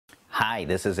Hi,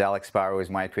 this is Alex Power with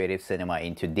My Creative Cinema.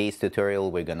 In today's tutorial,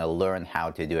 we're going to learn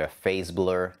how to do a face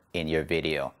blur in your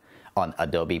video on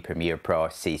Adobe Premiere Pro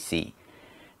CC.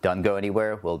 Don't go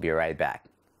anywhere, we'll be right back.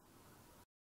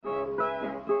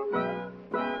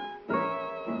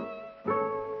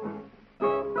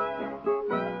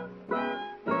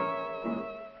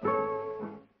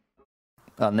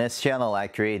 On this channel, I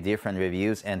create different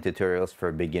reviews and tutorials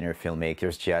for beginner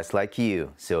filmmakers just like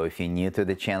you. So if you're new to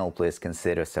the channel, please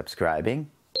consider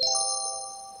subscribing,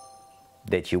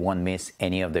 that you won't miss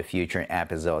any of the future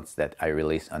episodes that I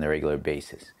release on a regular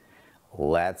basis.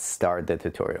 Let's start the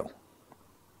tutorial.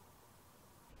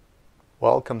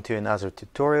 Welcome to another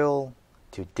tutorial.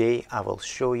 Today I will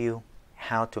show you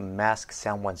how to mask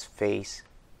someone's face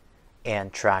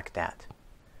and track that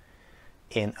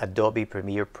in Adobe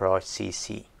Premiere Pro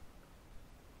CC.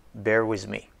 Bear with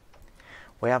me.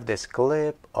 We have this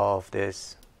clip of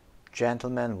this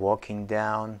gentleman walking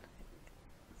down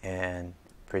and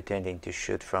pretending to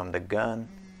shoot from the gun,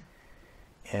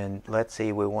 and let's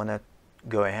say we want to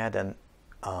go ahead and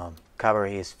cover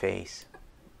his face.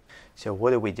 So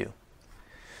what do?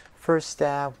 First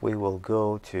tab, we will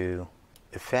go to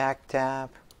Effect tab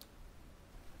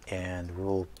and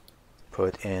we'll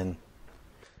put in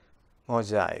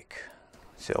mosaic.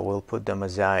 So we'll put the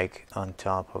mosaic on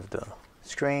top of the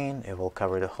screen. It will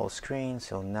cover the whole screen.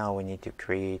 So now we need to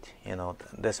create,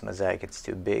 this mosaic, it's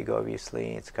too big,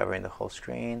 obviously. It's covering the whole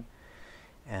screen.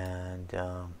 And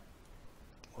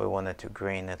we wanted to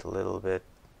grain it a little bit,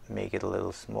 make it a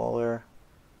little smaller.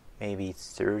 Maybe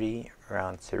it's 30,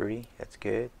 around 30, that's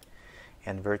good.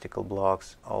 And vertical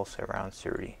blocks also around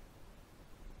 30.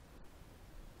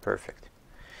 Perfect.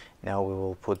 Now we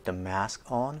will put the mask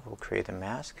on. We'll create a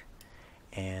mask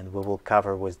and we will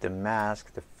cover with the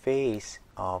mask the face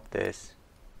of this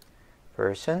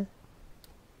person.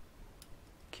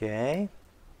 Okay.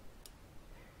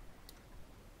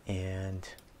 And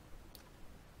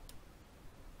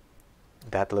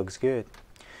that looks good.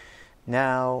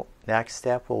 Now next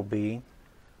step will be,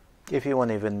 if you want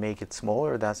to even make it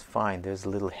smaller, that's fine. There's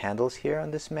little handles here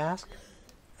on this mask.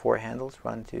 4 handles,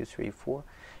 1, 2, 3, 4.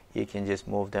 You can just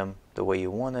move them the way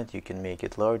you want it. You can make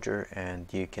it larger and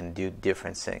you can do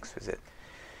different things with it.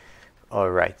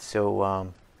 Alright,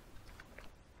 so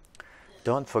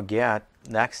don't forget,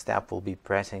 next step will be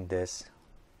pressing this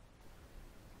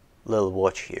little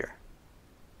watch here,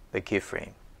 the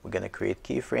keyframe. We're going to create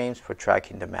keyframes for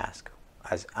tracking the mask.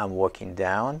 As I'm walking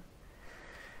down,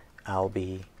 I'll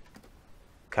be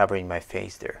covering my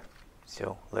face there.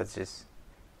 So let's just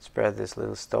spread this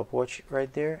little stopwatch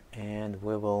right there and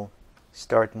we will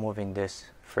start moving this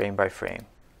frame by frame.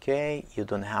 Okay, you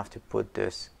don't have to put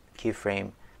this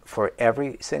keyframe for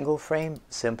every single frame,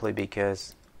 simply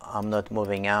because I'm not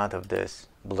moving out of this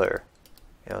blur.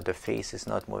 The face is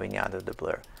not moving out of the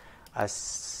blur. As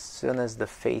soon as the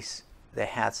face, the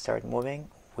head start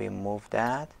moving, we move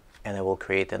that and it will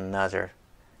create another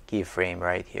keyframe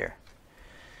right here.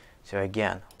 So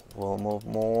again, we'll move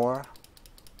more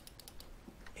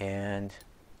and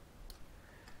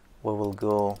we will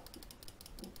go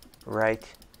right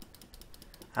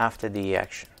after the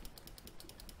action.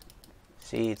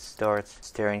 See, it starts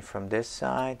staring from this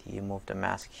side. You move the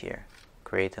mask here,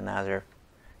 create another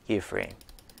keyframe,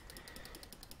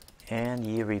 and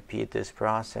you repeat this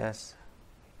process.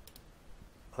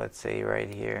 Let's say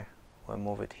right here, we'll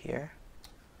move it here.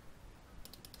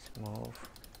 Let's move.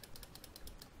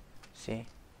 See,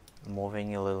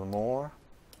 moving a little more.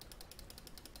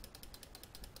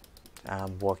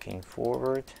 I'm walking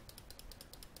forward,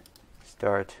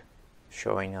 start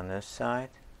showing on this side,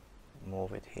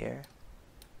 move it here,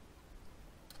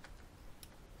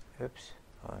 oops,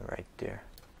 right there,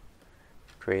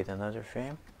 create another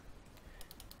frame.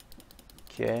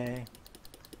 Okay,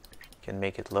 can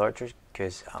make it larger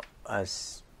because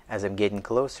as I'm getting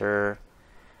closer,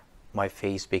 my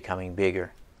face becoming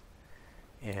bigger,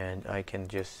 and I can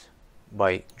just,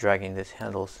 by dragging these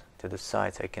handles to the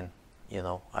sides, I can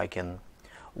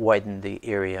widen the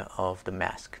area of the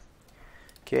mask.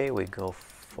 Okay, we go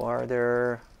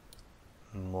farther,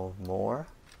 move more,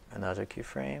 another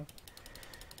keyframe,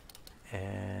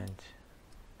 and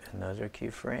another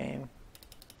keyframe.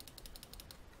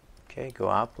 Okay, go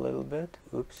up a little bit,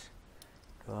 oops,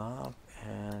 go up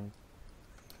and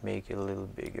make it a little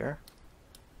bigger.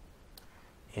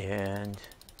 And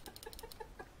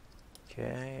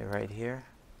okay, right here,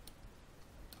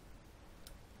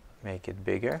 make it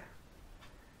bigger.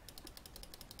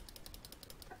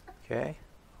 Okay,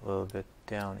 a little bit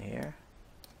down here,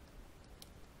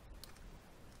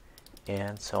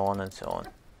 and so on and so on.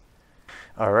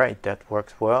 Alright, that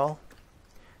works well.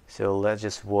 So let's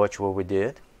just watch what we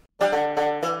did.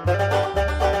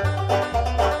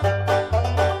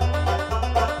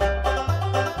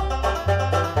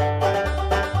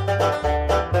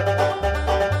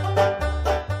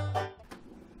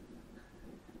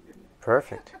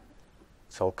 Perfect.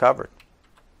 It's all covered.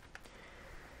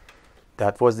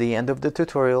 That was the end of the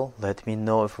tutorial. Let me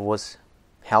know if it was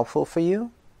helpful for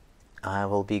you. I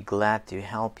will be glad to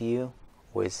help you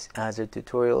with other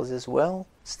tutorials as well.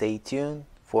 Stay tuned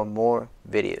for more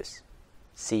videos.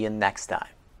 See you next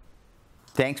time.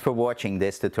 Thanks for watching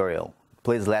this tutorial.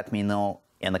 Please let me know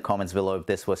in the comments below if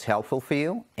this was helpful for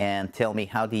you, and tell me,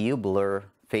 how do you blur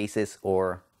faces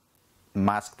or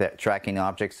mask the tracking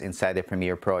objects inside the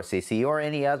Premiere Pro CC or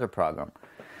any other program.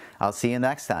 I'll see you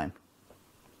next time.